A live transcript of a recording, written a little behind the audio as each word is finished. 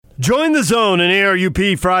Join the Zone in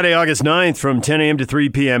ARUP Friday, August 9th from 10 a.m. to 3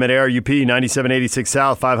 p.m. at ARUP 9786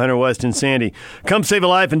 South, 500 West in Sandy. Come save a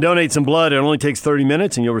life and donate some blood. It only takes 30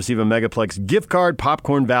 minutes, and you'll receive a Megaplex gift card,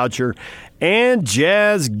 popcorn voucher, and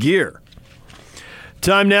jazz gear.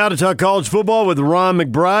 Time now to talk college football with Ron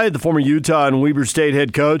McBride, the former Utah and Weber State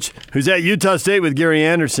head coach, who's at Utah State with Gary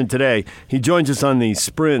Anderson today. He joins us on the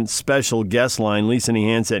Sprint special guest line. Lease any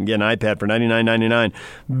handset and get an iPad for $99.99.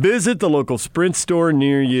 Visit the local Sprint store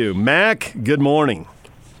near you. Mac, good morning.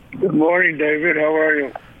 Good morning, David. How are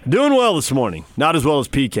you? Doing well this morning. Not as well as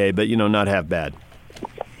PK, but, not half bad.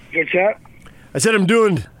 What's that? I said I'm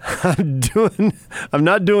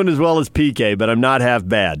not doing as well as PK, but I'm not half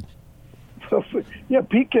bad. Yeah,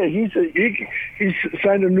 PK, he's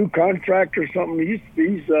signed a new contract or something. He's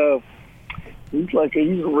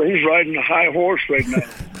riding a high horse right now.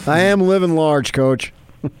 I am living large, Coach.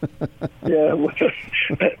 Yeah,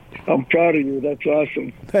 I'm proud of you. That's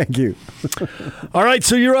awesome. Thank you. All right,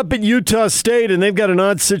 so you're up at Utah State, and they've got an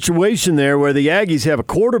odd situation there where the Aggies have a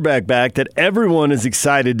quarterback back that everyone is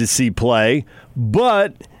excited to see play,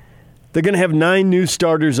 but they're going to have 9 new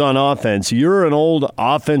starters on offense. You're an old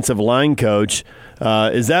offensive line coach.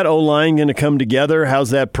 Is that O-line going to come together? How's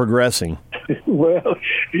that progressing? Well,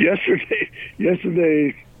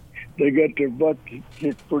 yesterday they got their butt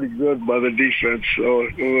kicked pretty good by the defense, so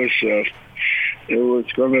it was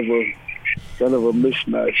kind of a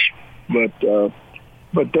mismatch. But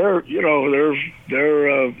they're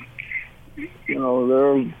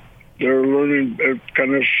learning. They're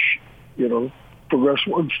kind of progress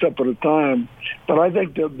one step at a time. But I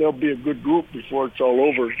think they'll be a good group before it's all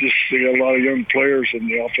over. Just they got a lot of young players in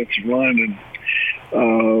the offensive line,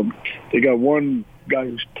 and they got one guy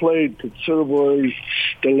who's played considerably.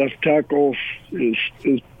 The left tackle is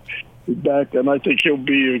back, and I think he'll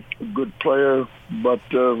be a good player. But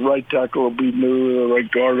the right tackle will be new, the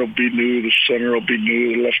right guard will be new, the center will be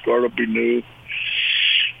new, the left guard will be new.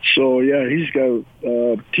 So, yeah, he's got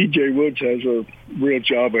T.J. Woods has a real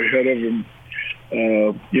job ahead of him.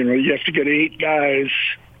 You have to get 8 guys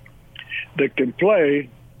that can play,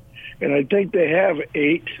 and I think they have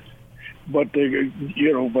 8, but they're going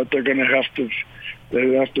to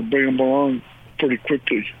have to bring them along pretty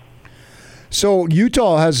quickly. So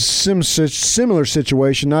Utah has a similar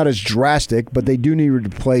situation, not as drastic, but they do need to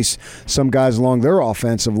replace some guys along their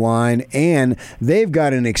offensive line, and they've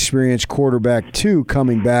got an experienced quarterback, too,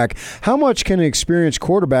 coming back. How much can an experienced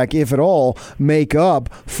quarterback, if at all, make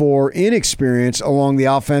up for inexperience along the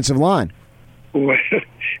offensive line? Well,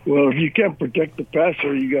 if you can't protect the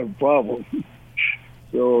passer, you got a problem.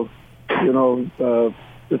 So, the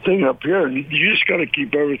thing up here, you just got to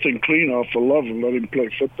keep everything clean off the Love and let him play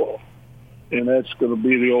football. And that's going to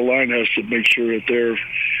be the O-line has to make sure that they're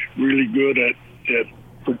really good at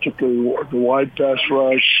particularly the wide pass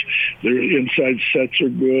rush. Their inside sets are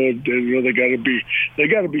good. They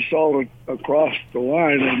got to be solid across the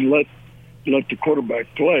line and let the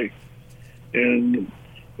quarterback play. And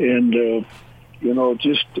I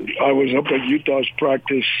was up at Utah's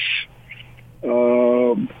practice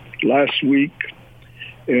last week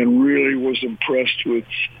and really was impressed with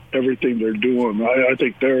everything they're doing. I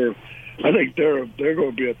think they're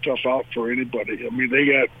going to be a tough out for anybody. I mean, they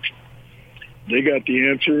got the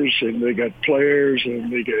answers, and they got players,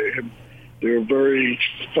 and they're very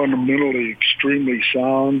fundamentally extremely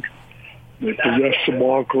sound. They possess the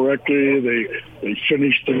ball correctly. They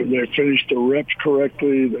finish the reps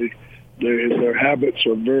correctly. Their habits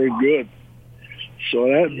are very good. So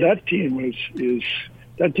that team is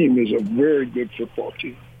a very good football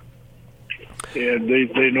team, and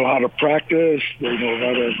they know how to practice. They know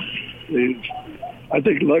how to. I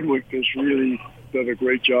think Ludwig has really done a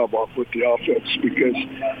great job with the offense because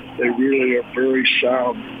they really are very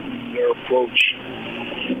sound in their approach.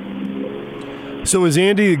 So is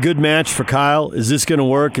Andy a good match for Kyle? Is this going to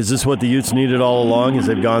work? Is this what the Utes needed all along as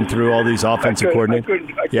they've gone through all these offensive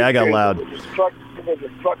coordinators? I got loud. There was a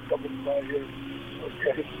truck coming by here.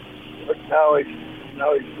 Okay. But now he's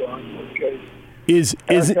gone. Okay. Is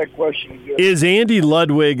Andy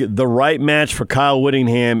Ludwig the right match for Kyle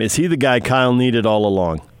Whittingham? Is he the guy Kyle needed all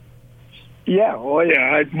along? Yeah,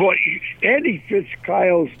 Andy fits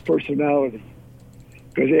Kyle's personality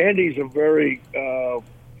because Andy's a very, kind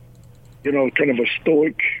of a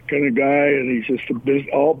stoic kind of guy, and he's just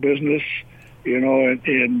all business, and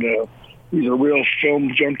he's a real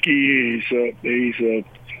film junkie. He's a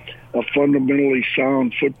fundamentally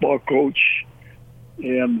sound football coach,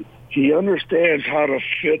 and he understands how to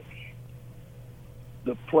fit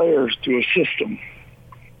the players to a system.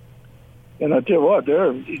 And I tell you what,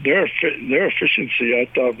 their efficiency I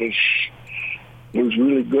thought was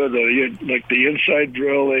really good. Like the inside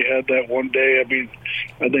drill they had that one day. I mean,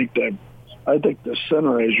 I think the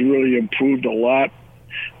center has really improved a lot.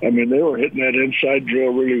 I mean, they were hitting that inside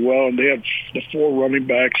drill really well, and they had the 4 running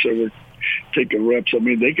backs that were taking reps. I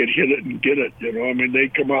mean, they could hit it and get it. You know, I mean, they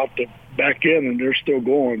come out the back end and they're still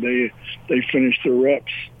going. They finish their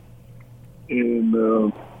reps,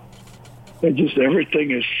 and just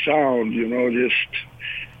everything is sound. You know,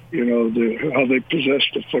 how they possess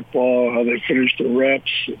the football, how they finish the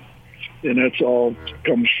reps, and that's all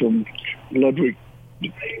comes from Ludwig.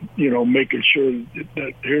 You know, making sure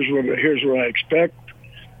that here's what I expect,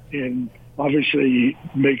 and obviously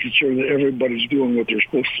making sure that everybody's doing what they're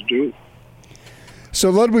supposed to do. So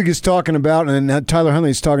Ludwig is talking about, and Tyler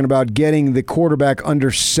Huntley is talking about, getting the quarterback under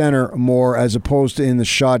center more as opposed to in the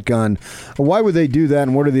shotgun. Why would they do that,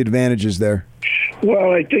 and what are the advantages there?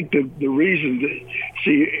 Well, I think the reason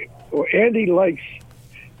Andy likes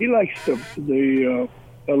the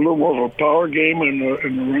a little more of a power game in the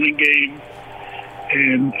running game,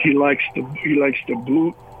 and he likes the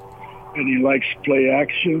boot, and he likes play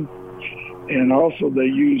action, and also they'll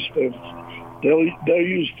use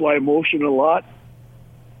fly motion a lot.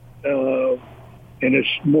 And it's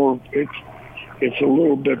a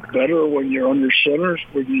little bit better when you're under center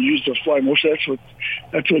when you use the fly motion.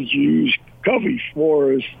 That's what you use Covey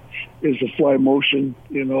for is the fly motion,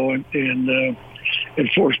 you know, and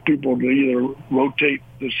force people to either rotate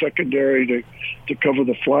the secondary to cover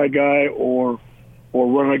the fly guy or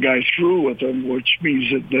run a guy through with him, which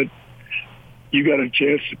means that you got a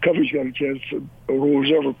chance. Covey's got a chance, or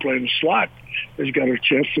who's ever playing the slot has got a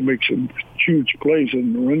chance to make some huge plays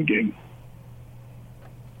in the run game.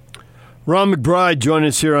 Ron McBride joining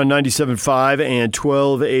us here on 97.5 and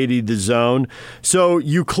 1280 The Zone. So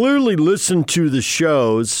you clearly listened to the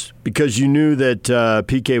shows because you knew that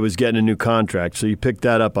PK was getting a new contract, so you picked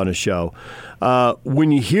that up on a show.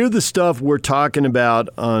 When you hear the stuff we're talking about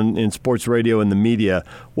in sports radio and the media,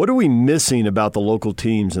 what are we missing about the local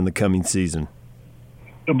teams in the coming season?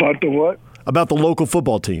 About the what? About the local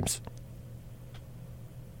football teams.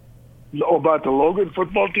 Oh, about the Logan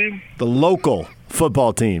football team? The local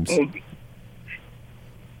football teams. Oh.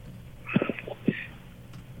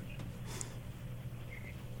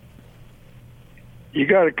 You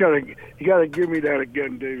gotta give me that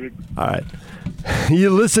again, David. All right. You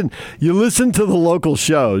listen to the local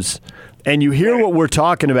shows and you hear what we're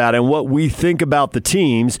talking about and what we think about the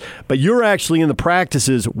teams, but you're actually in the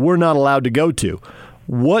practices we're not allowed to go to.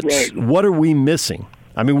 What are we missing?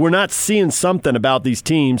 I mean, we're not seeing something about these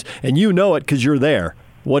teams, and you know it because you're there.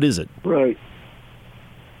 What is it? Right.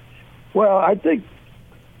 Well, I think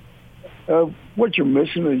what you're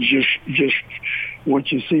missing is just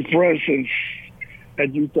what you see. For instance,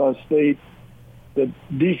 at Utah State, the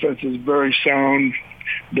defense is very sound.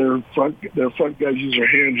 Their front guys use their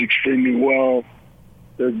hands extremely well.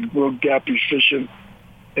 They're real gap efficient,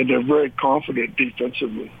 and they're very confident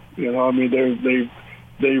defensively. You know, I mean, they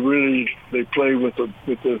play with a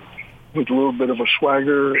little bit of a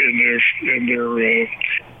swagger, and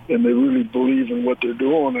they really believe in what they're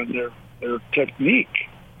doing and their technique.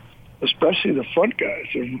 Especially the front guys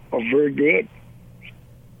are very good.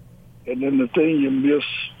 And then the thing you miss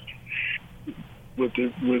with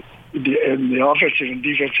the offensive and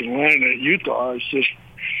defensive line at Utah is just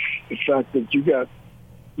the fact that you got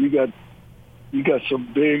some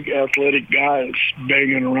big athletic guys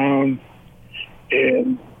banging around.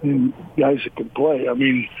 And guys that can play. I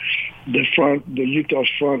mean, the Utah's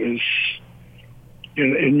front is,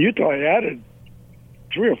 in Utah added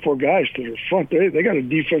 3 or 4 guys to their front. They got a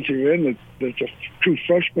defensive end that's a true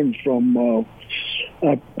freshman from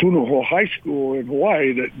Punahou High School in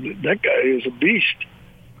Hawaii. That guy is a beast,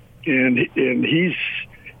 and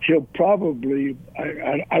he'll probably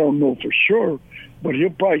I don't know for sure, but he'll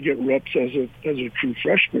probably get reps as a true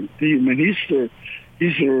freshman. He's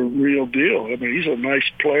the real deal. I mean, he's a nice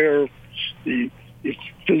player.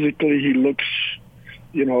 Physically, he looks,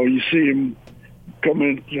 you know, you see him come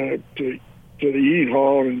in to the Eat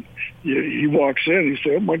Hall, and he walks in. You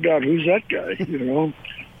say, "Oh my God, who's that guy?" You know,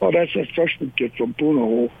 oh, that's that freshman kid from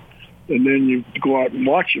Punahou. And then you go out and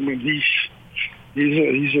watch him, and he's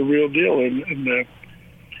a real deal. And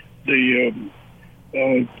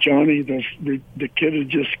Johnny, the kid who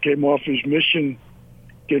just came off his mission,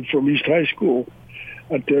 kid from East High School.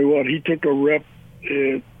 I tell you what, he took a rep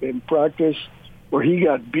in practice where he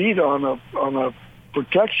got beat on a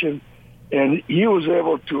protection, and he was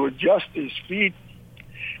able to adjust his feet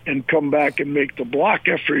and come back and make the block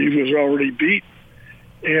after he was already beat.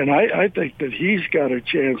 And I think that he's got a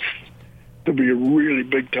chance to be a really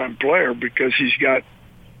big time player because he's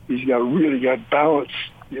really got balance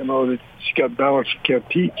you know, that he's got balance you can't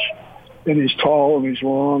teach. And he's tall and he's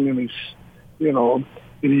long and he's, you know,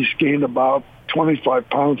 and he's gained about 25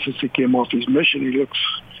 pounds since he came off his mission. He looks,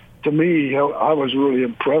 to me, I was really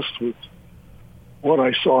impressed with what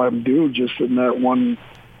I saw him do just in that one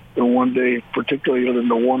day, particularly in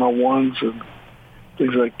the one-on-ones and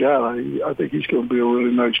things like that. I think he's going to be a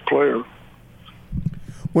really nice player.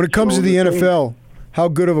 When it comes to the NFL, how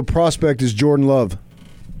good of a prospect is Jordan Love?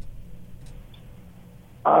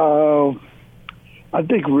 I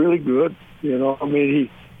think really good. You know, I mean,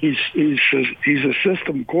 he's a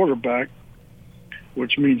system quarterback,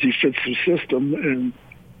 which means he fits the system, and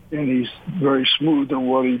he's very smooth in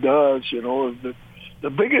what he does. You know, the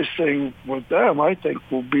biggest thing with them, I think,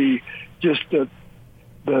 will be just that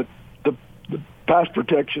the pass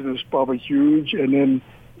protection is probably huge, and then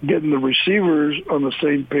getting the receivers on the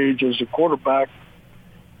same page as the quarterback.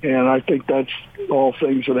 And I think that's all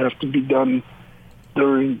things that have to be done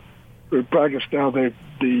during practice. Now,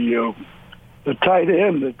 the tight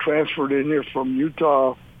end that transferred in here from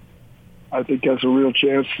Utah, I think has a real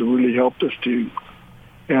chance to really help this team.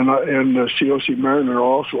 And COC Mariner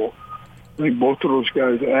also. I think both of those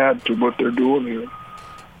guys add to what they're doing here.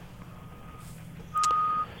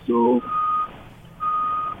 So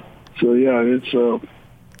yeah, it's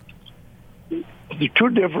two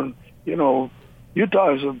different. You know,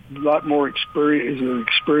 Utah is a lot more experienced. Is an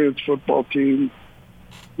experienced football team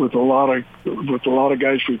with a lot of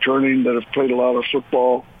guys returning that have played a lot of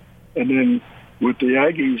football, and then with the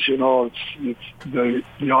Aggies, you know, it's the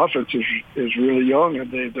offense is really young,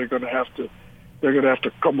 and they're going to have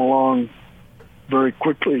to come along very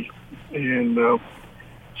quickly, and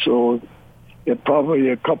so it probably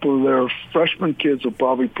a couple of their freshman kids will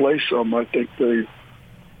probably play some. I think the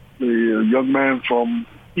young man from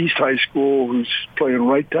East High School who's playing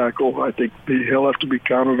right tackle, I think he'll have to be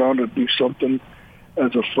counted on to do something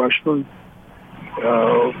as a freshman.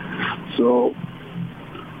 So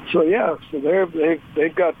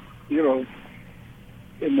they've got, you know,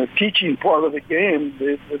 in the teaching part of the game,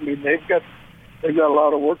 they've got a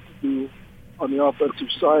lot of work to do on the offensive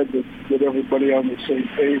side to get everybody on the same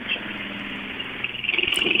page.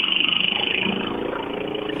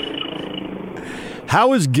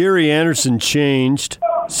 How has Gary Anderson changed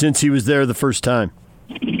since he was there the first time?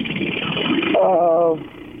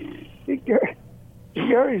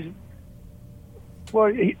 Gary's,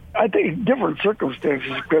 well, I think different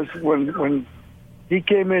circumstances, because when he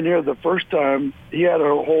came in here the first time, he had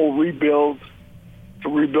a whole rebuild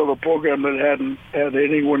a program that hadn't had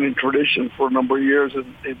any winning tradition for a number of years,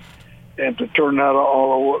 and to turn that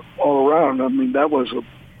all around. I mean, that was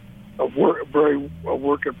a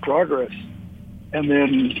work in progress. And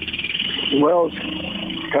then Wells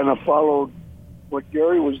kind of followed what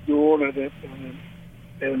Gary was doing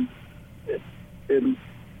and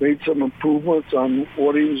made some improvements on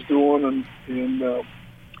what he was doing, and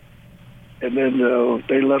then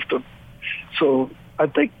they left him. So I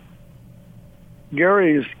think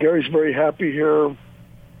Gary's very happy here.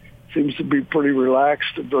 Seems to be pretty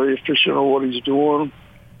relaxed and very efficient on what he's doing.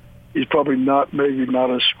 He's probably not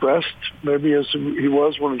as stressed maybe as he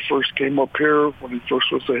was when he first came up here, when he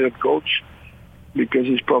first was the head coach, because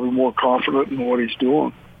he's probably more confident in what he's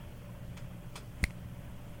doing.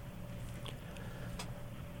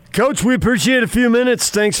 Coach, we appreciate a few minutes.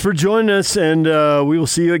 Thanks for joining us, and we will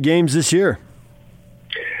see you at games this year.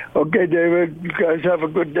 Okay, David. You guys have a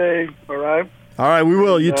good day, all right? All right, we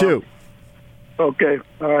will. You too. Okay.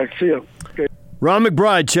 All right, see you. Okay. Ron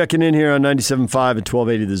McBride checking in here on 97.5 and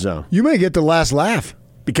 1280 The Zone. You may get the last laugh.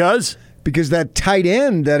 Because? Because that tight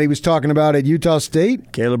end that he was talking about at Utah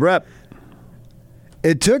State. Caleb Rep.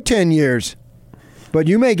 It took 10 years, but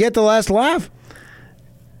you may get the last laugh.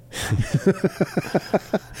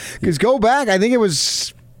 Because go back, I think it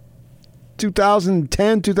was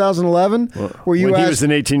 2010, 2011, where you when asked, he was an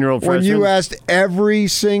 18-year-old freshman. when you asked every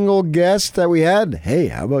single guest that we had, hey,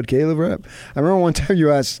 how about Caleb Rep? I remember one time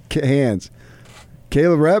you asked Hans,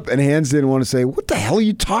 Caleb Rep, and Hans didn't want to say, what the hell are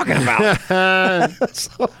you talking about? It's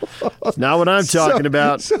not what I'm talking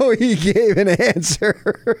about. So he gave an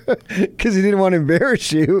answer because he didn't want to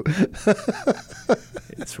embarrass you.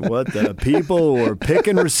 It's what the people who are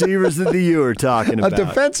picking receivers of the U are talking about. A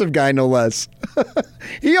defensive guy, no less.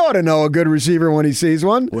 He ought to know a good receiver when he sees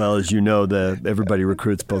one. Well, as you know, everybody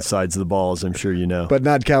recruits both sides of the ball, as I'm sure you know. But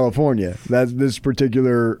not California. This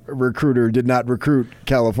particular recruiter did not recruit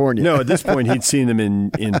California. No, at this point, he'd seen them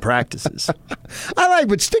in practices.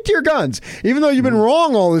 But stick to your guns. Even though you've been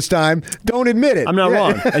wrong all this time, don't admit it. I'm not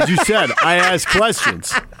wrong. As you said, I ask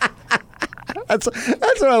questions. That's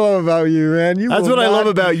what I love about you, man. That's what I love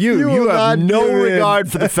about you. You have no regard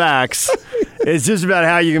for the facts, It's just about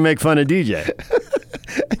how you can make fun of DJ.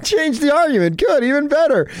 Change the argument. Good, even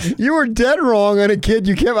better. You were dead wrong on a kid.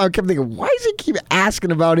 I kept thinking, why does he keep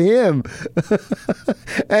asking about him?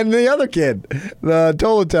 And the other kid, the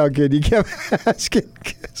Tolatown kid, you kept asking.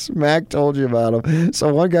 Mac told you about him.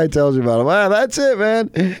 So one guy tells you about him. Wow, that's it, man.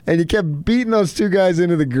 And you kept beating those two guys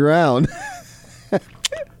into the ground.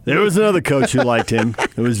 There was another coach who liked him.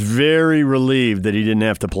 Who was very relieved that he didn't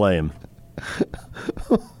have to play him.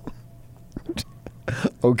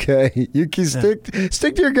 Okay, you can stick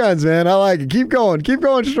to your guns, man. I like it. Keep going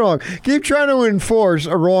strong. Keep trying to enforce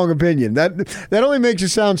a wrong opinion. That only makes you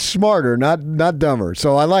sound smarter, not dumber.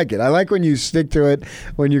 So I like it. I like when you stick to it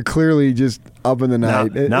when you're clearly just up in the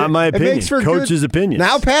night. Not my opinion. Makes for Coach's opinion.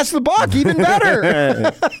 Now pass the buck, even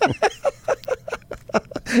better.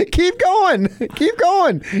 Keep going.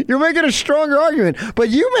 You're making a stronger argument, but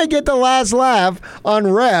you may get the last laugh on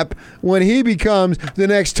Rep when he becomes the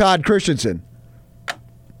next Todd Christensen.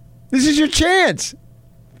 This is your chance.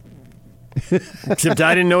 Except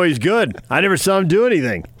I didn't know he's good. I never saw him do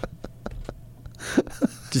anything.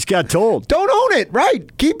 Just got told. Don't own it,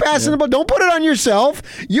 right? Keep passing the ball. Don't put it on yourself.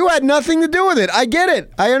 You had nothing to do with it. I get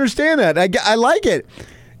it. I understand that. I like it.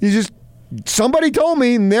 Somebody told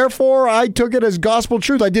me, and therefore I took it as gospel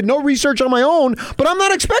truth. I did no research on my own, but I'm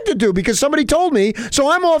not expected to because somebody told me, so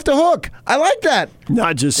I'm off the hook. I like that.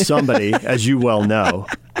 Not just somebody, as you well know.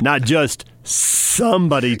 Not just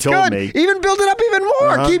somebody told me. Even build it up even more.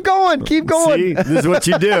 Uh-huh. Keep going. See,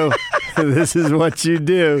 this is what you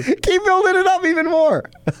do. Keep building it up even more.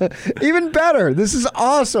 Even better. This is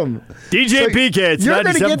awesome. DJ PK, it's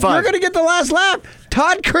 97.5. You're going to get the last laugh.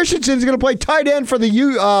 Todd Christensen's going to play tight end for the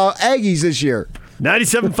Aggies this year.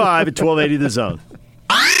 97.5 at 1280 The Zone.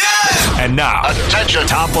 And now, attention,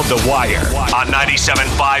 top of the wire on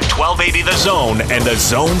 97.5, 1280 The Zone and the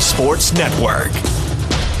Zone Sports Network.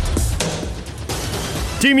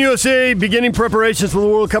 Team USA beginning preparations for the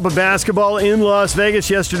World Cup of Basketball in Las Vegas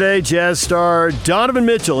yesterday. Jazz star Donovan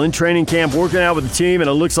Mitchell in training camp working out with the team, and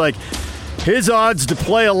it looks like his odds to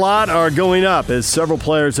play a lot are going up as several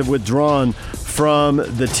players have withdrawn from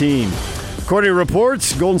the team. According to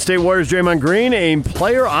reports, Golden State Warriors' Draymond Green aimed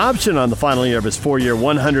player option on the final year of his 4-year,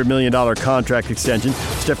 $100 million contract extension.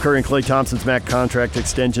 Steph Curry and Klay Thompson's MAC contract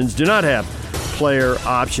extensions do not have player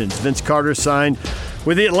options. Vince Carter signed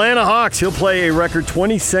with the Atlanta Hawks. He'll play a record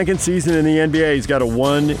 22nd season in the NBA. He's got a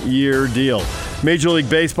 1-year deal. Major League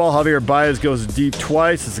Baseball, Javier Baez goes deep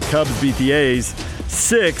twice as the Cubs beat the A's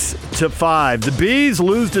 6-5. The Bees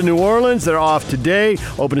lose to New Orleans. They're off today.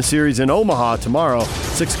 Open a series in Omaha tomorrow,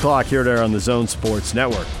 6 o'clock here there on the Zone Sports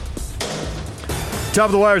Network. Top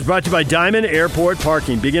of the Wire is brought to you by Diamond Airport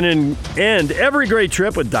Parking. Begin and end every great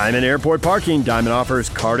trip with Diamond Airport Parking. Diamond offers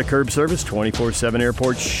car-to-curb service, 24/7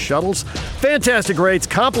 airport shuttles, fantastic rates,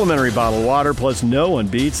 complimentary bottled water, plus no one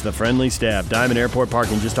beats the friendly staff. Diamond Airport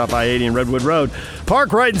Parking just off I-80 and Redwood Road.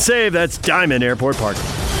 Park, ride, and save. That's Diamond Airport Parking.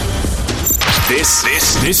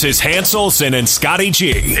 This is Hanselson and Scotty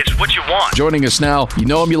G. It's what you want. Joining us now, you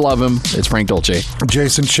know him, you love him. It's Frank Dolce.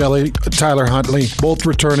 Jason Shelley, Tyler Huntley, both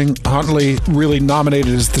returning. Huntley really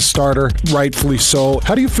nominated as the starter, rightfully so.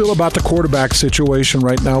 How do you feel about the quarterback situation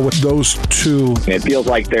right now with those two? It feels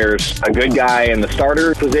like there's a good guy in the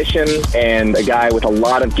starter position and a guy with a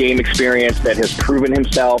lot of game experience that has proven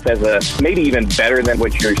himself as a maybe even better than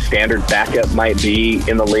what your standard backup might be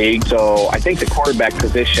in the league. So I think the quarterback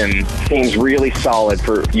position seems really solid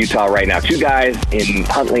for Utah right now. Two guys in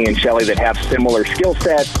Huntley and Shelley that have similar skill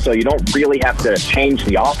sets, so you don't really have to change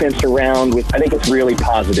the offense around. I think it's really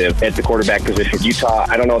positive at the quarterback position. Utah,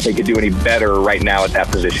 I don't know if they could do any better right now at that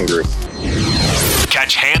position group.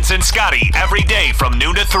 Catch Hans and Scotty every day from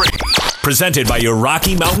noon to 3. Presented by your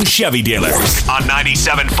Rocky Mountain Chevy dealers on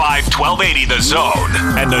 97.5, 1280 The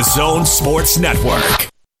Zone and the Zone Sports Network.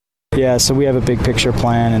 Yeah, so we have a big picture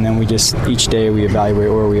plan, and then we just, each day we evaluate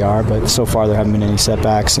where we are, but so far there haven't been any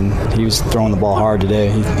setbacks, and he was throwing the ball hard today.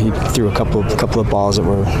 He threw a couple of balls that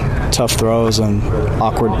were tough throws and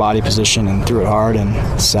awkward body position and threw it hard,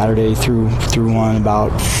 and Saturday he threw one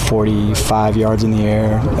about 45 yards in the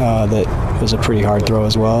air that was a pretty hard throw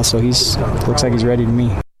as well, so looks like he's ready to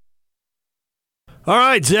me. All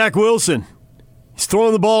right, Zach Wilson. He's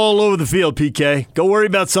throwing the ball all over the field, PK. Go worry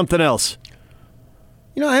about something else.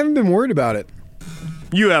 You know, I haven't been worried about it.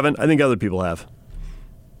 You haven't. I think other people have.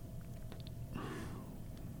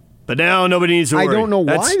 But now nobody needs to worry. I don't know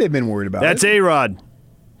why they've been worried about it. That's A-Rod,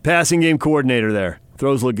 passing game coordinator there.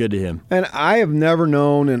 Throws look good to him. And I have never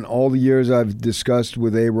known in all the years I've discussed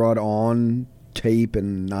with A-Rod on tape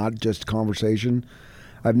and not just conversation,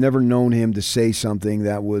 I've never known him to say something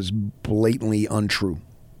that was blatantly untrue.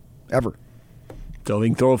 Ever. So he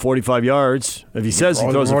can throw it 45 yards. If he says he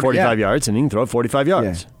throws it 45 yards, and he can throw it 45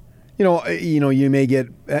 yards. Yeah. You may get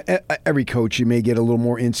every coach. You may get a little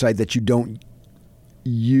more insight that you don't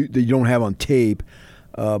have on tape.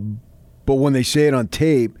 But when they say it on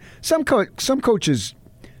tape, some coaches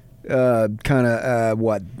kind of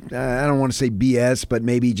I don't want to say BS, but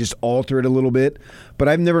maybe just alter it a little bit. But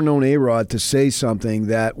I've never known A-Rod to say something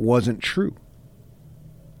that wasn't true.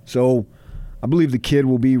 So I believe the kid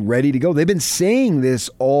will be ready to go. They've been saying this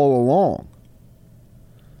all along.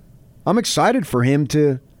 I'm excited for him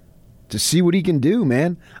to see what he can do,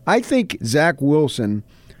 man. I think Zach Wilson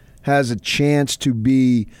has a chance to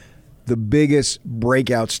be the biggest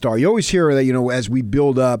breakout star. You always hear that, as we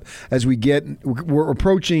build up, we're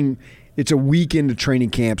approaching, it's a week into training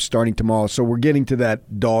camp starting tomorrow, so we're getting to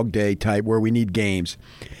that dog day type where we need games.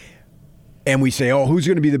 And we say, who's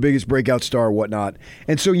going to be the biggest breakout star or whatnot?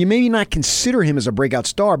 And so you maybe not consider him as a breakout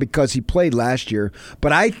star because he played last year,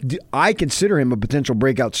 but I consider him a potential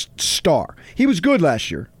breakout star. He was good last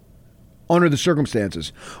year under the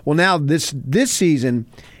circumstances. Well, now this season,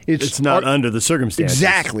 it's not under the circumstances.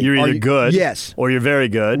 Exactly. You're either good, yes, or you're very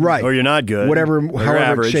good, right, or you're not good, however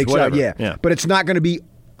average, it shakes out. Yeah, but it's not going to be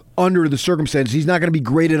under the circumstances. He's not going to be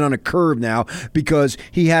graded on a curve now because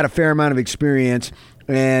he had a fair amount of experience.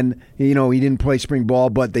 And, he didn't play spring ball,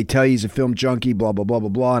 but they tell you he's a film junkie, blah, blah, blah, blah,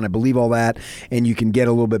 blah. And I believe all that. And you can get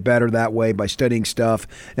a little bit better that way by studying stuff.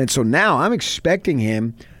 And so now I'm expecting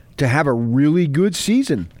him to have a really good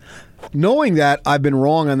season. Knowing that I've been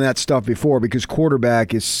wrong on that stuff before because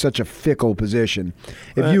quarterback is such a fickle position.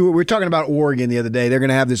 We were talking about Oregon the other day. They're going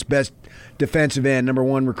to have this best defensive end, number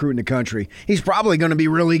 1 recruit in the country. He's probably going to be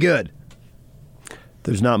really good.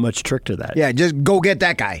 There's not much trick to that. Yeah, just go get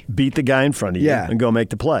that guy. Beat the guy in front of you and go make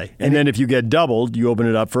the play. And then if you get doubled, you open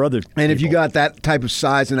it up for other people. If you got that type of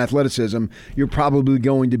size and athleticism, you're probably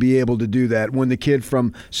going to be able to do that. When the kid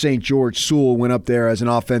from St. George, Sewell, went up there as an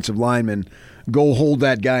offensive lineman, go hold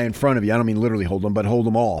that guy in front of you. I don't mean literally hold him, but hold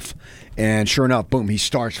him off. And sure enough, boom, he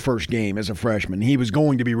starts first game as a freshman. He was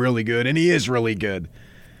going to be really good, and he is really good.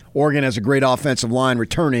 Oregon has a great offensive line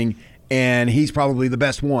returning, and he's probably the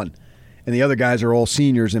best one. And the other guys are all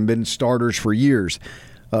seniors and been starters for years.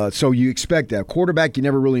 So you expect that. Quarterback, you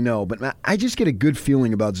never really know. But I just get a good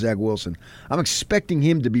feeling about Zach Wilson. I'm expecting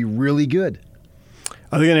him to be really good.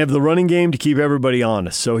 Are they going to have the running game to keep everybody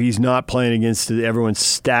honest so he's not playing against everyone's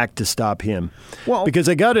stacked to stop him? Well, because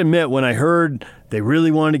I got to admit, when I heard they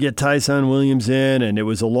really wanted to get Tyson Williams in, and it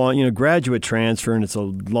was a long, graduate transfer, and it's a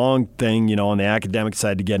long thing, on the academic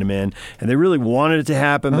side to get him in, and they really wanted it to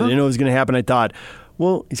happen, but they didn't know it was going to happen. I thought,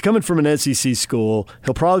 well, he's coming from an SEC school.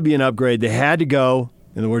 He'll probably be an upgrade. They had to go,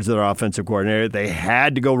 in the words of their offensive coordinator, they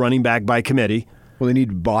had to go running back by committee. Well, they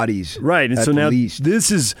need bodies. Right, and so now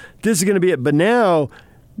this is going to be it. But now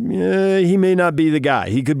he may not be the guy.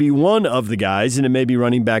 He could be one of the guys, and it may be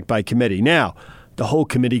running back by committee. Now, the whole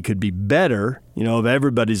committee could be better, if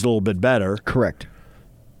everybody's a little bit better. Correct.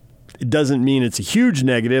 It doesn't mean it's a huge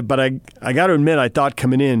negative, but I got to admit, I thought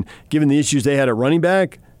coming in, given the issues they had at running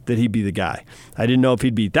back, that he'd be the guy. I didn't know if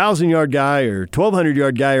he'd be 1,000-yard guy or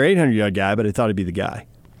 1,200-yard guy or 800-yard guy, but I thought he'd be the guy.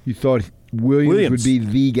 You thought Williams would be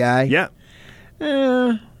the guy? Yeah.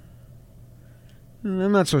 I'm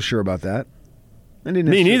not so sure about that. Me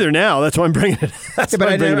neither now. That's why I'm bringing it.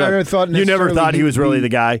 I never thought you never thought he was really the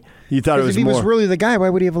guy. You thought it was more. If he was really the guy, why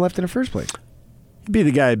would he have left in the first place? He'd be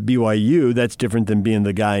the guy at BYU. That's different than being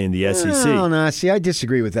the guy in the SEC. No. See, I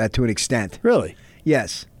disagree with that to an extent. Really?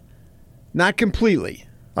 Yes. Not completely.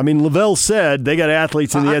 I mean, Lavelle said they got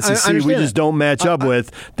athletes in the SEC we just don't match up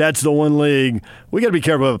with. That's the one league. We got to be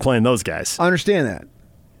careful about playing those guys. I understand that.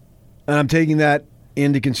 And I'm taking that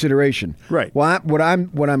into consideration. Right. Well, what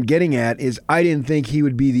I'm getting at is I didn't think he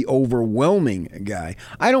would be the overwhelming guy.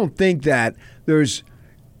 I don't think that there's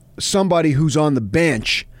somebody who's on the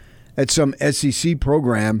bench at some SEC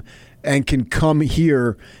program and can come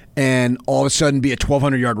here and all of a sudden be a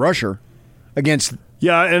 1,200-yard rusher against.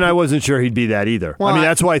 Yeah, and I wasn't sure he'd be that either. Well,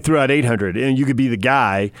 that's why I threw out 800, and you could be the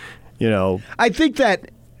guy, I think that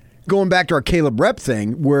going back to our Caleb Rep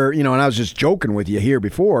thing, where, and I was just joking with you here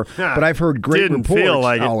before, but I've heard great reports. Didn't feel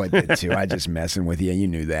like it. Oh, it did too. I just messing with you. You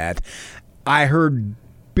knew that. I heard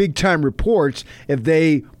big-time reports if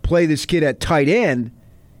they play this kid at tight end,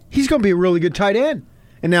 he's going to be a really good tight end.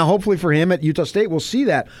 And now hopefully for him at Utah State, we'll see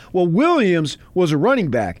that. Well, Williams was a running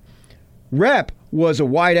back. Rep was a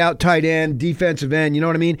wide-out tight end, defensive end, you know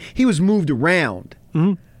what I mean? He was moved around.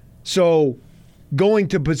 Mm-hmm. So going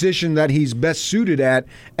to position that he's best suited at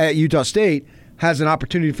Utah State has an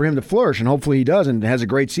opportunity for him to flourish, and hopefully he does and has a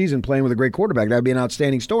great season playing with a great quarterback. That would be an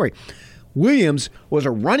outstanding story. Williams was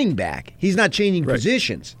a running back. He's not changing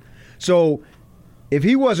positions. So if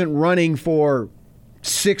he wasn't running for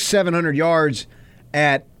 600-700 yards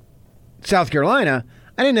at South Carolina,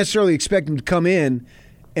 I didn't necessarily expect him to come in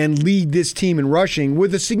and lead this team in rushing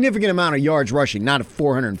with a significant amount of yards rushing, not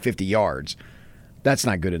 450 yards. That's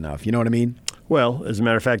not good enough. You know what I mean? Well, as a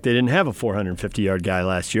matter of fact, they didn't have a 450-yard guy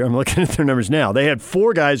last year. I'm looking at their numbers now. They had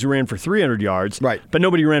 4 guys who ran for 300 yards, right, but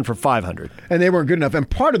nobody ran for 500. And they weren't good enough. And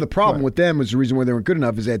part of the problem with them was the reason why they weren't good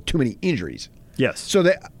enough is they had too many injuries. Yes. So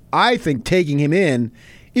I think taking him in,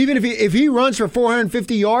 even if he runs for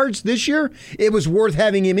 450 yards this year, it was worth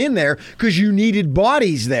having him in there because you needed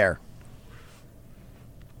bodies there.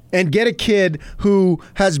 And get a kid who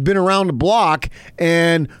has been around the block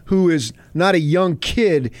and who is not a young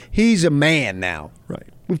kid. He's a man now. Right.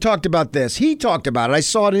 We've talked about this. He talked about it. I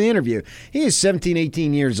saw it in an interview. He is 17,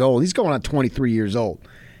 18 years old. He's going on 23 years old.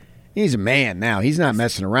 He's a man now. He's not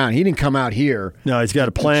messing around. He didn't come out here. No, he's got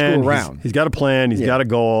a plan. He's got a plan. He's got a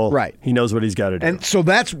goal. Right. He knows what he's got to do. And so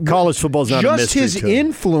that's college football's not a mystery. Just his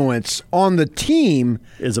influence on the team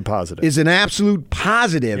is a positive. Is an absolute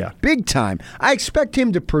positive, big time. I expect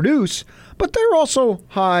him to produce, but they're also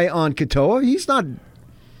high on Katoa. He's not.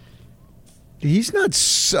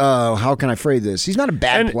 How can I phrase this? He's not a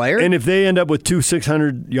bad player. And if they end up with 2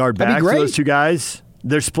 600-yard backs for those two guys,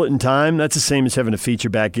 they're splitting time. That's the same as having a feature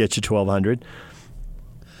back get you 1,200.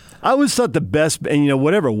 I always thought the best, and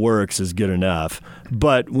whatever works is good enough.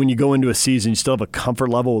 But when you go into a season, you still have a comfort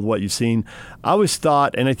level with what you've seen. I always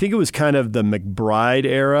thought, and I think it was kind of the McBride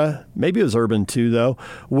era, maybe it was Urban too, though,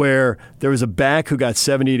 where there was a back who got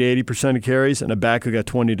 70 to 80% of carries and a back who got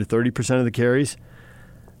 20 to 30% of the carries.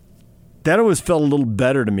 That always felt a little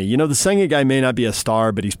better to me. The Senga guy may not be a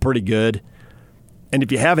star, but he's pretty good. And if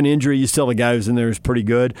you have an injury, you still have a guy who's in there who's pretty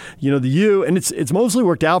good. The U, and it's mostly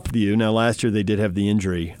worked out for the U. Now, last year they did have the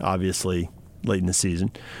injury, obviously, late in the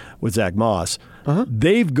season with Zach Moss.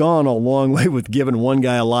 They've gone a long way with giving one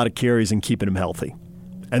guy a lot of carries and keeping him healthy.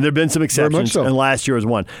 And there have been some exceptions, and last year was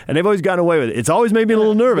one. And they've always gotten away with it. It's always made me a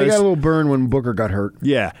little nervous. They got a little burn when Booker got hurt.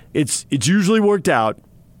 Yeah, it's usually worked out.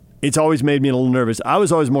 It's always made me a little nervous. I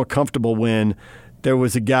was always more comfortable when there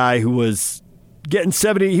was a guy who was getting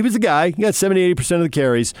 70. He was a guy. He got 70, 80% of the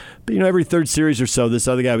carries. But, every third series or so, this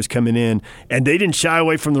other guy was coming in, and they didn't shy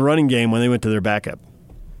away from the running game when they went to their backup.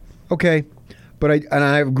 Okay. But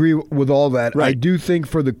I agree with all that. Right. I do think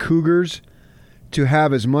for the Cougars to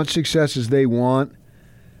have as much success as they want,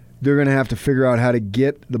 they're going to have to figure out how to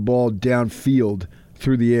get the ball downfield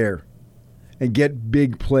through the air and get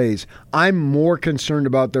big plays. I'm more concerned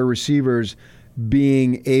about their receivers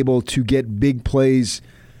being able to get big plays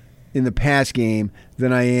in the pass game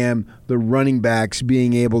than I am the running backs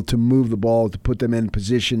being able to move the ball to put them in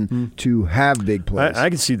position to have big plays. I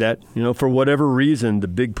can see that. For whatever reason, the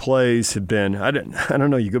big plays have been, I don't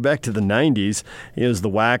know, you go back to the 90s, it was the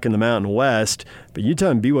WAC and the Mountain West, but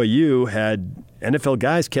Utah and BYU had NFL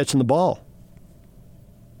guys catching the ball.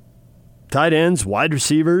 Tight ends, wide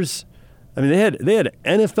receivers. They had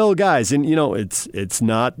NFL guys, and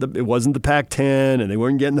it wasn't the Pac-10, and they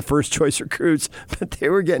weren't getting the first choice recruits, but they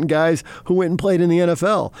were getting guys who went and played in the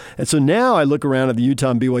NFL. And so now I look around at the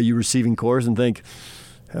Utah and BYU receiving corps and think,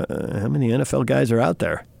 how many NFL guys are out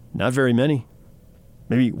there? Not very many.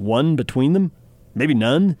 Maybe one between them, maybe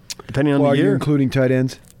none, depending on the year. Are you including tight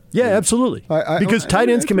ends? Yeah, absolutely. Because tight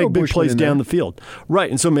ends can make big plays down the field, right?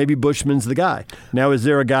 And so maybe Bushman's the guy. Now, is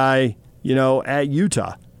there a guy at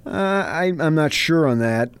Utah? I'm not sure on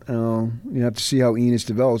that. You have to see how Enos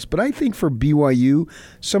develops. But I think for BYU,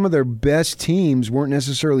 some of their best teams weren't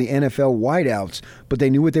necessarily NFL wideouts, but they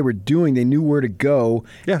knew what they were doing. They knew where to go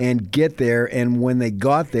and get there. And when they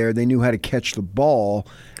got there, they knew how to catch the ball.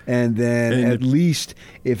 And then at least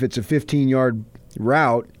if it's a 15-yard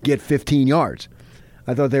route, get 15 yards.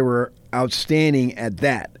 I thought they were outstanding at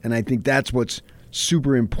that. And I think that's what's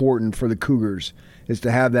super important for the Cougars, is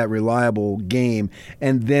to have that reliable game.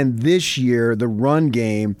 And then this year, the run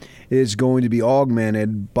game is going to be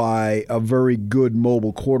augmented by a very good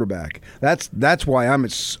mobile quarterback. That's why I'm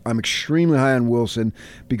extremely high on Wilson,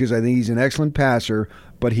 because I think he's an excellent passer,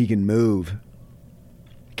 but he can move.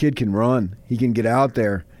 Kid can run. He can get out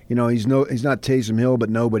there. He's not Taysom Hill, but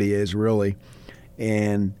nobody is really.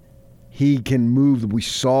 And he can move. We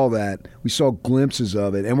saw that. We saw glimpses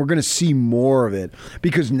of it, and we're going to see more of it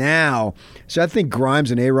because now. So I think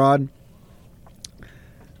Grimes and A-Rod,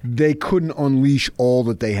 they couldn't unleash all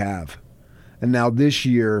that they have, and now this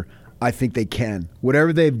year, I think they can.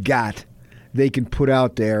 Whatever they've got, they can put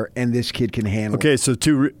out there, and this kid can handle. Okay, so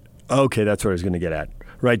okay, that's what I was going to get at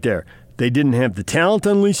right there. They didn't have the talent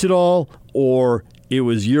to unleash it all, or it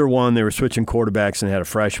was year one. They were switching quarterbacks and had a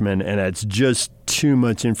freshman, and it's just too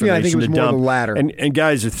much information. Yeah, I think it was to more dump. the latter. And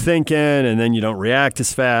guys are thinking, and then you don't react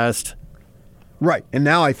as fast. Right. And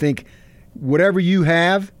now I think whatever you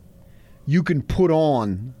have, you can put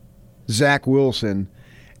on Zach Wilson,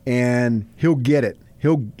 and he'll get it.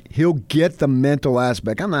 He'll get the mental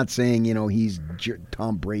aspect. I'm not saying, he's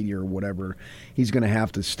Tom Brady or whatever. He's going to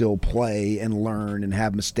have to still play and learn and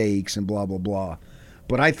have mistakes and blah, blah, blah.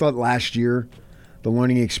 But I thought last year the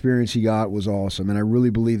learning experience he got was awesome, and I really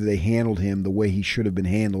believe they handled him the way he should have been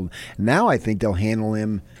handled. Now I think they'll handle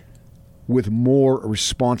him with more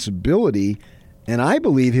responsibility, and I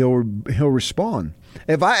believe he'll respond.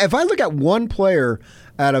 If I look at one player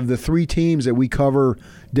out of the three teams that we cover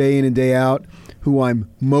day in and day out who I'm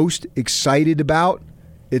most excited about,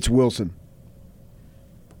 it's Wilson.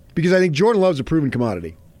 Because I think Jordan Love's a proven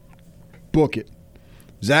commodity. Book it.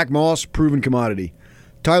 Zach Moss, proven commodity.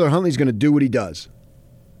 Tyler Huntley's going to do what he does.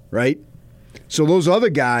 Right? So those other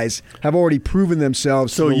guys have already proven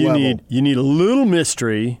themselves to the level. You need a little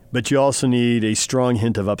mystery, but you also need a strong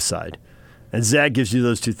hint of upside. And Zach gives you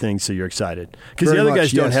those two things, so you're excited. Because the other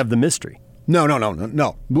guys don't have the mystery. No.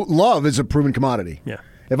 Love is a proven commodity. Yeah.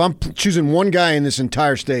 If I'm choosing one guy in this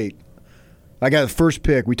entire state, I got the first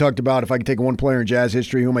pick. We talked about if I can take one player in Jazz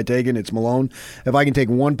history, who am I taking? It's Malone. If I can take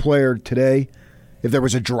one player today, if there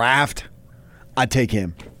was a draft, I'd take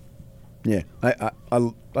him. Yeah. I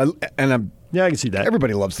can see that.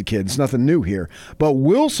 Everybody loves the kid. It's nothing new here. But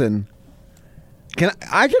Wilson,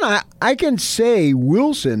 I can say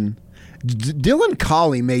Wilson. Dylan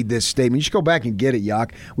Collie made this statement. You should go back and get it,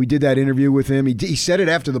 Yak. We did that interview with him. He said it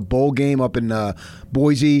after the bowl game up in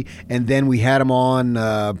Boise, and then we had him on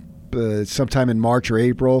sometime in March or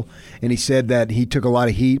April, and he said that he took a lot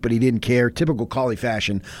of heat, but he didn't care. Typical Collie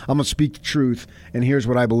fashion. I'm going to speak the truth, and here's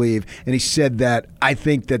what I believe. And he said that I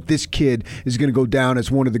think that this kid is going to go down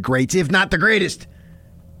as one of the greats, if not the greatest.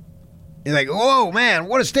 You're like, whoa, man,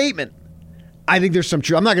 what a statement. I think there's some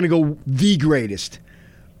truth. I'm not going to go the greatest,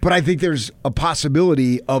 but I think there's a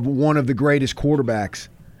possibility of one of the greatest quarterbacks,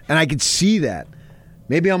 and I could see that.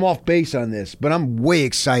 Maybe I'm off base on this, but I'm way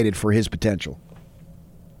excited for his potential.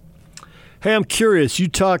 Hey, I'm curious. You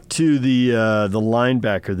talked to the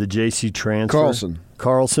linebacker, the JC transfer.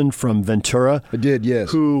 Carlson from Ventura. I did, yes.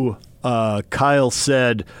 Who Kyle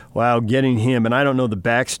said, wow, getting him, and I don't know the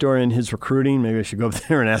backstory in his recruiting. Maybe I should go up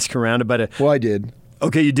there and ask around about it. Well, I did.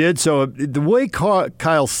 Okay, you did? So the way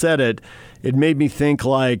Kyle said it, it made me think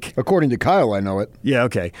like... According to Kyle, I know it. Yeah,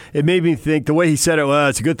 okay. It made me think, the way he said it, well,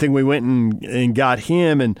 it's a good thing we went and got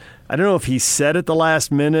him. And I don't know if he said it the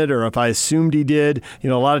last minute or if I assumed he did. A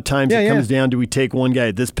lot of times it comes down to we take one guy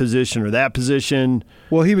at this position or that position.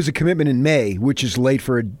 Well, he was a commitment in May, which is late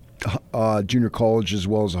for a junior college as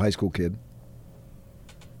well as a high school kid.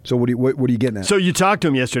 So what are you getting at? So you talked to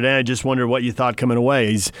him yesterday. I just wondered what you thought coming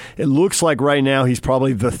away. It looks like right now he's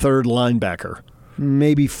probably the third linebacker.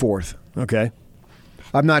 Maybe fourth. Okay.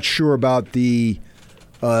 I'm not sure about the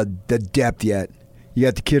depth yet. You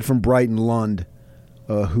got the kid from Brighton, Lund,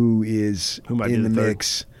 who is in the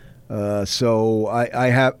mix. So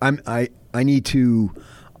I need to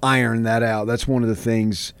iron that out. That's one of the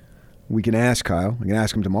things we can ask Kyle. We can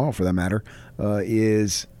ask him tomorrow, for that matter. What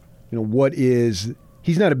is?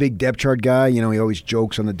 He's not a big depth chart guy. He always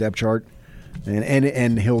jokes on the depth chart,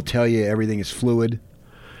 and he'll tell you everything is fluid.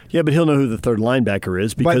 Yeah, but he'll know who the third linebacker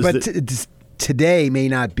is because today may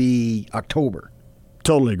not be October.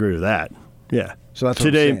 Totally agree with that. Yeah. So that's what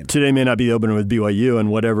I'm saying. Today may not be the opener with BYU,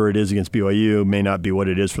 and whatever it is against BYU may not be what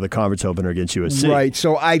it is for the conference opener against USC. Right.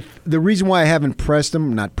 So the reason why I haven't asked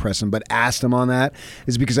him on that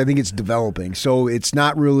is because I think it's developing. So it's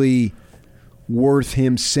not really worth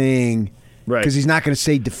him saying. Right. Because he's not going to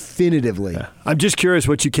say definitively. Yeah. I'm just curious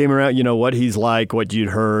what you came around, what he's like, what you'd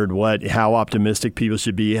heard, how optimistic people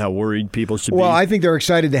should be, how worried people should be. Well, I think they're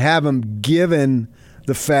excited to have him given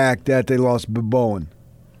the fact that they lost Bowen.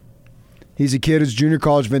 He's a kid who's junior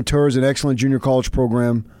college. Ventura is an excellent junior college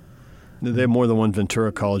program. They have more than one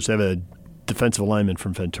Ventura college. They have a defensive lineman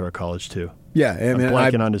from Ventura College, too. Yeah. I'm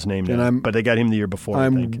blanking on his name now, but they got him the year before, I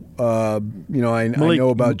think. I know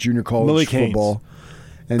about junior college football. Haynes.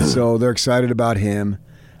 And so they're excited about him.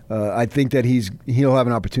 I think that he'll have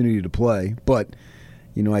an opportunity to play, but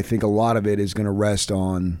I think a lot of it is going to rest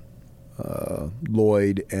on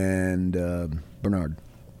Lloyd and Bernard.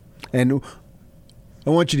 And I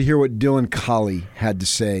want you to hear what Dylan Collie had to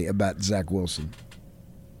say about Zach Wilson.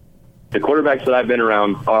 The quarterbacks that I've been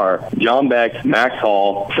around are John Beck, Max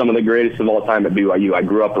Hall, some of the greatest of all time at BYU. I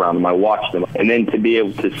grew up around them. I watched them. And then to be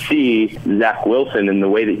able to see Zach Wilson and the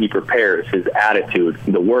way that he prepares, his attitude,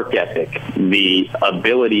 the work ethic, the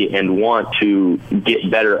ability and want to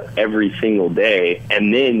get better every single day,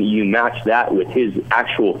 and then you match that with his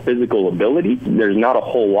actual physical ability, there's not a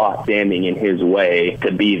whole lot standing in his way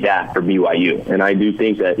to be that for BYU. And I do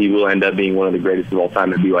think that he will end up being one of the greatest of all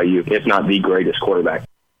time at BYU, if not the greatest quarterback.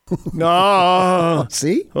 No.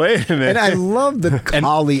 See? Wait a minute. And I love the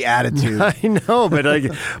collie attitude. I know, but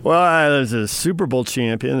there's a Super Bowl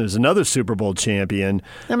champion. There's another Super Bowl champion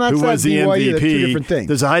who was the MVP. That's two different things.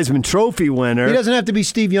 There's a Heisman Trophy winner. He doesn't have to be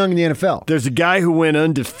Steve Young in the NFL. There's a guy who went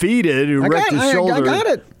undefeated who wrecked his shoulder. I got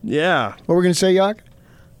it. Yeah. What were we going to say, Yak?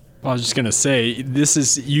 I was just going to say, this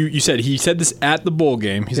is he said this at the bowl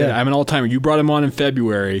game. He said, I'm an all-timer. You brought him on in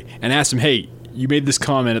February and asked him, hey, you made this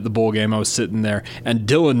comment at the bowl game. I was sitting there, and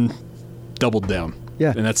Dylan doubled down.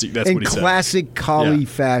 Yeah, and that's in what he said. In classic collie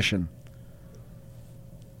fashion.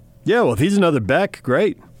 Yeah, well, if he's another Beck,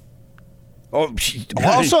 great. Oh,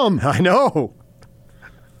 awesome! I know.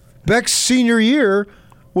 Beck's senior year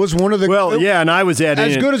was one of the and I was adding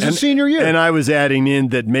as good as his senior year, and I was adding in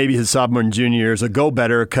that maybe his sophomore and junior years will go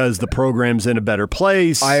better because the program's in a better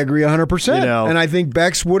place. I agree 100%, and I think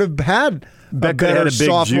Beck's would have had. Beck a better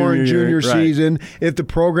sophomore and junior season if the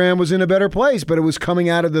program was in a better place, but it was coming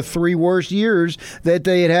out of the 3 worst years that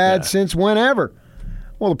they had since whenever.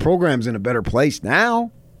 Well, the program's in a better place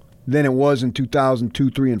now than it was in 2002,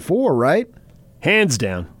 3, and 4, right? Hands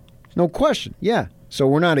down. No question, yeah. So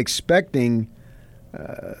we're not expecting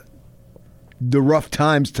the rough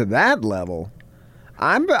times to that level.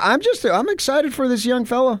 I'm excited for this young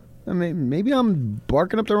fella. I mean, maybe I'm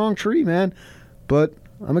barking up the wrong tree, man, but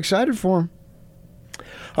I'm excited for him.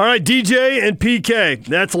 All right, DJ and PK.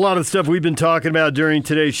 That's a lot of the stuff we've been talking about during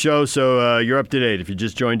today's show, so you're up to date if you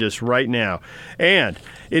just joined us right now. And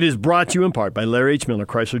it is brought to you in part by Larry H. Miller,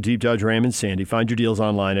 Chrysler Jeep Dodge Ram and Sandy. Find your deals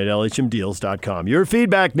online at lhmdeals.com. Your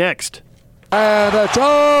feedback next. And it's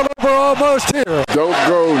all over almost here. Don't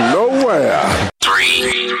go nowhere.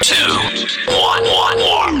 3, 2,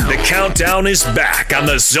 1. The countdown is back on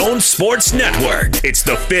the Zone Sports Network. It's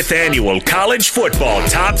the 5th annual College Football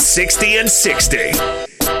Top 60 and 60.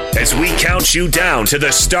 As we count you down to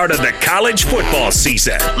the start of the college football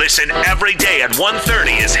season. Listen every day at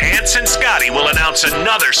 1:30 as Hans and Scotty will announce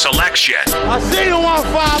another selection. I see you on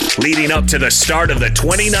 5. Leading up to the start of the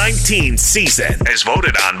 2019 season, as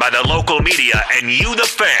voted on by the local media and you, the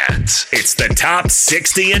fans. It's the Top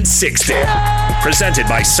 60 and 60. Presented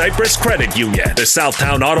by Cypress Credit Union, the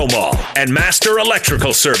Southtown Auto Mall, and Master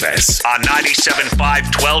Electrical Service on 97.5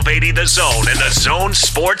 1280 The Zone and the Zone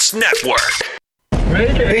Sports Network.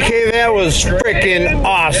 PK, that was freaking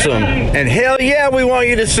awesome. And hell yeah, we want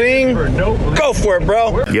you to sing. Go for it,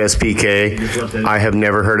 bro. Yes, PK, I have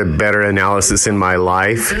never heard a better analysis in my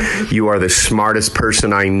life. You are the smartest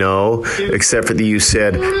person I know, except for that you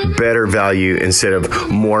said better value instead of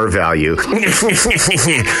more value.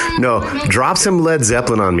 No, drop some Led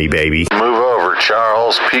Zeppelin on me, baby. Move over,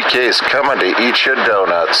 Charles. PK's coming to eat your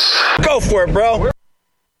donuts. Go for it, bro.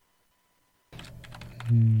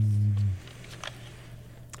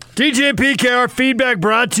 DJ and PK, our feedback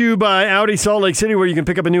brought to you by Audi Salt Lake City, where you can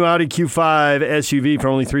pick up a new Audi Q5 SUV for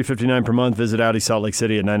only $359 per month. Visit Audi Salt Lake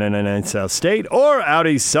City at 9999 South State or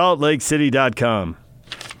AudiSaltLakeCity.com.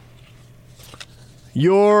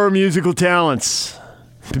 Your musical talents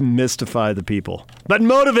mystify the people, but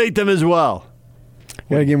motivate them as well.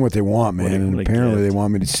 You gotta give them what they want, man. And apparently they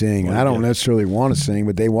want me to sing. I don't necessarily want to sing,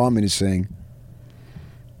 but they want me to sing.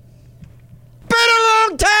 Been a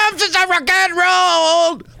long time since I rock and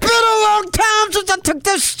rolled. Been a long time since I took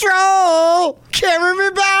the stroll. Carry me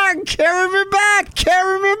back, carry me back,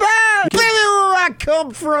 carry me back. Baby, where I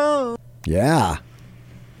come from. Yeah.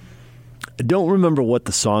 I don't remember what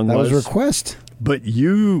the song was. That was a request. But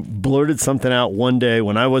you blurted something out one day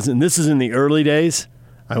when I wasn't, and this is in the early days.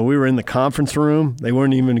 We were in the conference room. They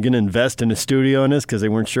weren't even going to invest in a studio in this because they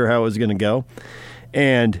weren't sure how it was going to go.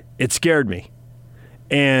 And it scared me.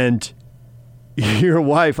 And your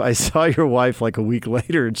wife, I saw your wife like a week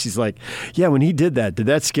later, and she's like, yeah, when he did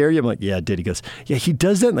that scare you? I'm like, yeah, it did. He goes, yeah, he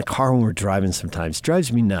does that in the car when we're driving sometimes. It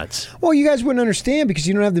drives me nuts. Well, you guys wouldn't understand because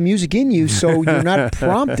you don't have the music in you, so you're not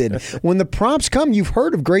prompted. When the prompts come, you've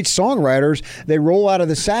heard of great songwriters. They roll out of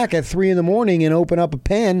the sack at 3 a.m. and open up a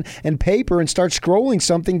pen and paper and start scrolling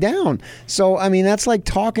something down. So, I mean, that's like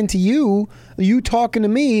talking to you talking to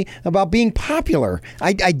me about being popular.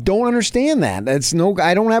 I don't understand that.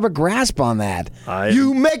 I don't have a grasp on that.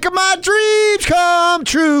 You make my dreams come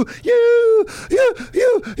true. You.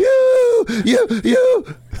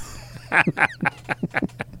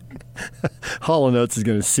 Hall & Oates is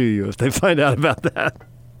going to sue you if they find out about that.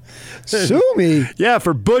 Sue me? Yeah,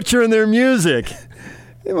 for butchering their music.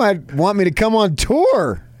 They might want me to come on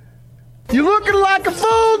tour. You looking like a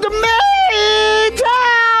fool to me.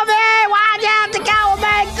 Tell me why'd you have to go and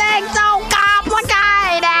make things so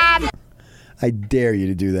complicated? I dare you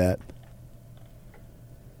to do that.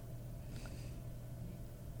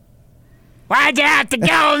 Why'd you have to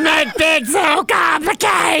go and make things so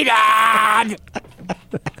complicated?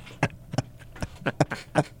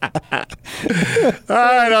 All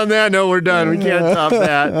right, on that note, we're done. We can't top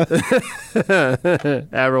that.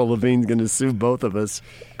 Avril Lavigne's going to sue both of us.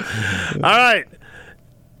 All right.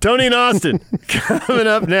 Tony and Austin coming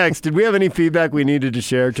up next. Did we have any feedback we needed to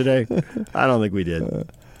share today? I don't think we did.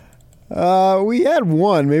 We had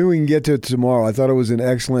one. Maybe we can get to it tomorrow. I thought it was an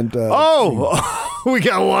excellent... we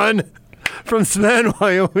got one from Sven,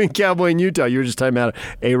 Wyoming Cowboy in Utah. You were just talking about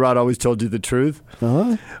A-Rod always told you the truth.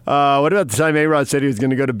 Uh-huh. What about the time A-Rod said he was going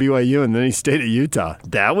to go to BYU and then he stayed at Utah?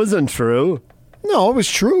 That wasn't true. No, it was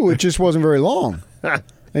true. It just wasn't very long. And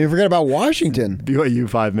you forgot about Washington. BYU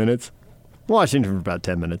 5 minutes. Washington for about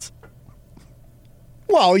 10 minutes.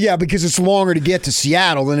 Well, yeah, because it's longer to get to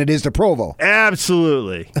Seattle than it is to Provo.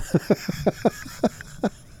 Absolutely.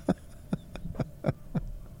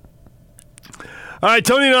 All right,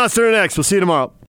 Tony and Austin are next. We'll see you tomorrow.